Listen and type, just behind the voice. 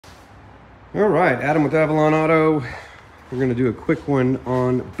All right, Adam with Avalon Auto. We're gonna do a quick one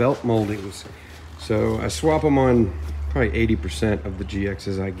on belt moldings. So I swap them on probably 80% of the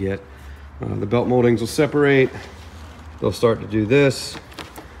GXs I get. The belt moldings will separate. They'll start to do this.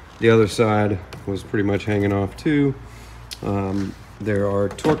 The other side was pretty much hanging off too. There are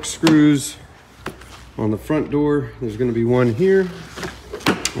torque screws on the front door. There's gonna be one here.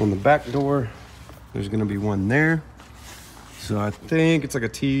 On the back door, there's gonna be one there. So I think it's like a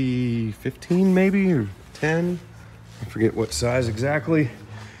T15 maybe, or 10. I forget what size exactly.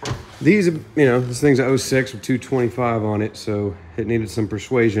 These, this thing's a 06 with 225 on it, so it needed some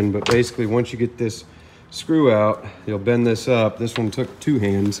persuasion. But basically, once you get this screw out, you'll bend this up. This one took 2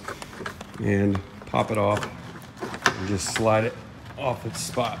 hands, and pop it off, and just slide it off its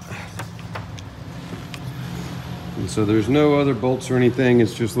spot. And so there's no other bolts or anything.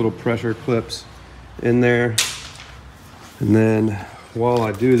 It's just little pressure clips in there. And then while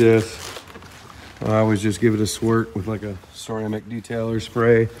I do this, I always just give it a squirt with like a ceramic detailer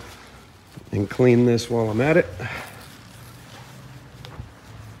spray and clean this while I'm at it,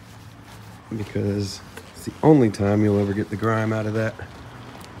 because it's the only time you'll ever get the grime out of that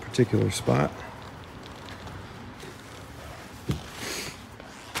particular spot.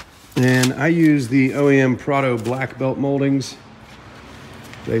 And I use the OEM Prado black belt moldings.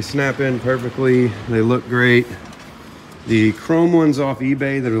 They snap in perfectly. They look great. The chrome ones off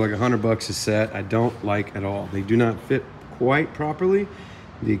eBay that are like $100 a set, I don't like at all. They do not fit quite properly.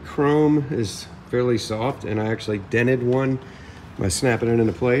 The chrome is fairly soft, and I actually dented one by snapping it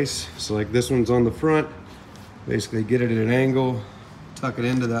into place. So like this one's on the front, basically get it at an angle, tuck it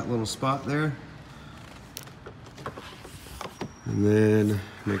into that little spot there, and then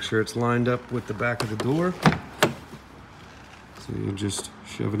make sure it's lined up with the back of the door. So you just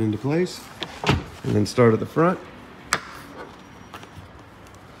shove it into place, and then start at the front.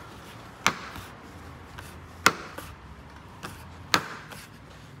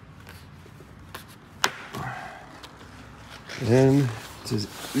 And it's as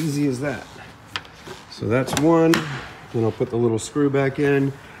easy as that. So that's one. Then I'll put the little screw back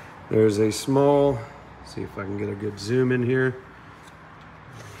in. There's a small, see if I can get a good zoom in here.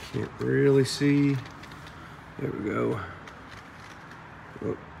 Can't really see. There we go.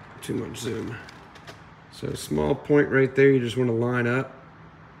 Oh, too much zoom. So a small point right there, you just want to line up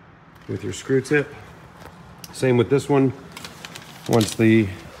with your screw tip. Same with this one. Once the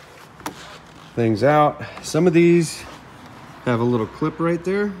thing's out, some of these have a little clip right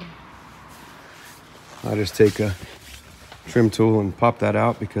there. I just take a trim tool and pop that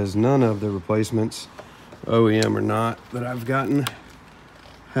out, because none of the replacements, OEM or not, that I've gotten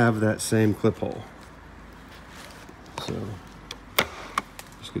have that same clip hole. So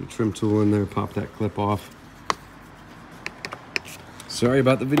just get a trim tool in there, pop that clip off. Sorry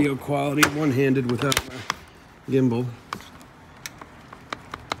about the video quality, one-handed without my gimbal.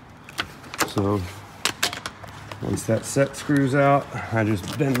 So once that set screws out, I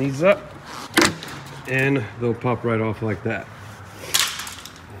just bend these up and they'll pop right off like that.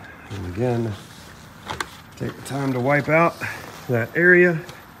 And again, take the time to wipe out that area.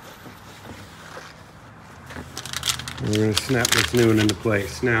 And we're gonna snap this new one into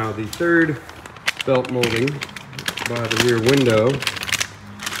place. Now the third belt molding by the rear window.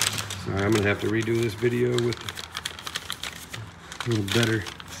 Sorry, I'm gonna have to redo this video with a little better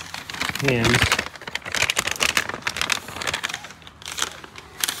hands.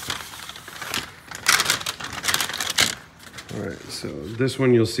 All right, so this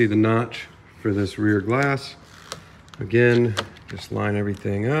one you'll see the notch for this rear glass. Again, just line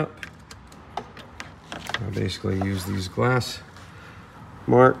everything up. I basically use these glass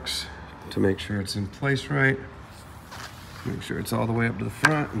marks to make sure it's in place right. Make sure it's all the way up to the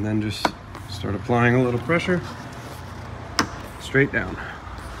front, and then just start applying a little pressure straight down.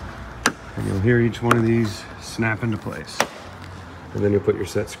 And you'll hear each one of these snap into place. And then you'll put your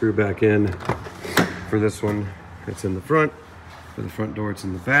set screw back in. For this one, it's in the front. For the front door, it's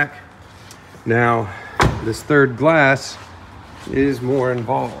in the back. Now, this third glass is more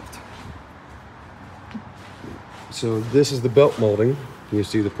involved. So this is the belt molding. You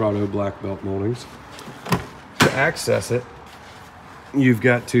see the Prado black belt moldings. To access it, you've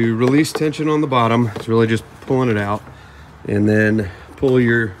got to release tension on the bottom. It's really just pulling it out, and then pull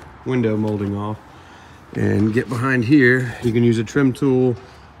your window molding off and get behind here. You can use a trim tool,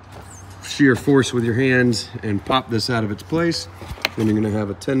 shear force with your hands, and pop this out of its place. Then you're gonna have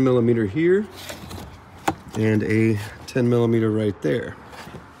a 10 millimeter here and a 10 millimeter right there.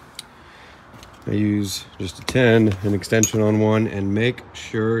 I use just a 10, an extension on one, and make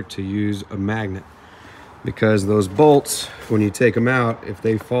sure to use a magnet. because those bolts, when you take them out, if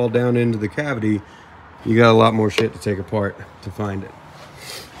they fall down into the cavity, you got a lot more shit to take apart to find it.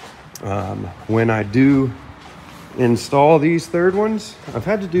 When I do install these third ones, I've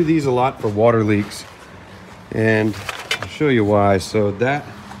had to do these a lot for water leaks, and I'll show you why. So that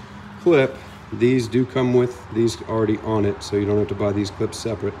clip, these do come with these already on it, so you don't have to buy these clips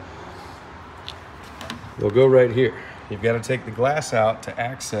separate. They'll go right here. You've got to take the glass out to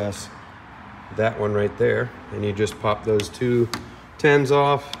access that one right there, and you just pop those 2 10s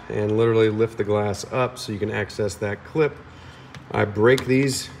off and literally lift the glass up so you can access that clip. I break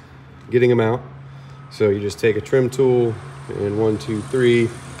these getting them out, so you just take a trim tool and 1 2 3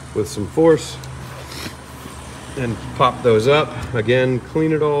 with some force and pop those up again,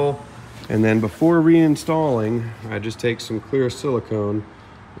 clean it all, and then before reinstalling, I just take some clear silicone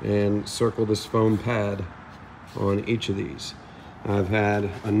and circle this foam pad on each of these. I've had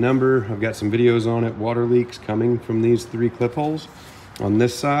a number, I've got some videos on it, water leaks coming from these 3 clip holes. On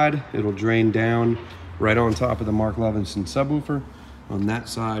this side, it'll drain down right on top of the Mark Levinson subwoofer. On that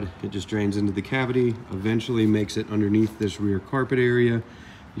side, it just drains into the cavity, eventually makes it underneath this rear carpet area.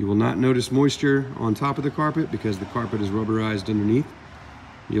 You will not notice moisture on top of the carpet because the carpet is rubberized underneath.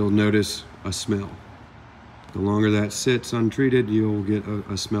 You'll notice a smell. The longer that sits untreated, you'll get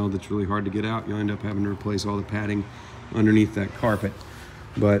a smell that's really hard to get out. You'll end up having to replace all the padding underneath that carpet.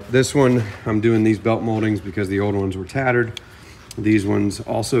 But this one, I'm doing these belt moldings because the old ones were tattered. These ones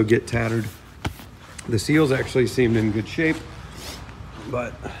also get tattered. The seals actually seemed in good shape,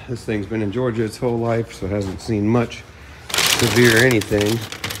 but this thing's been in Georgia its whole life, so it hasn't seen much severe anything.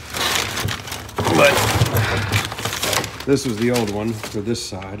 But this was the old one for this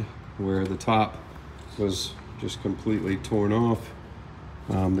side, where the top was just completely torn off.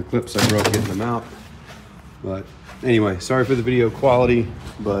 The clips I broke getting them out. But anyway, sorry for the video quality,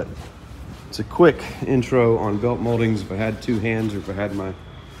 but it's a quick intro on belt moldings. If I had 2 hands or if I had my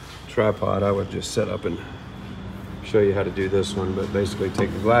tripod, I would just set up and show you how to do this one. But basically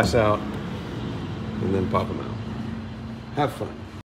take the glass out and then pop them out. Have fun.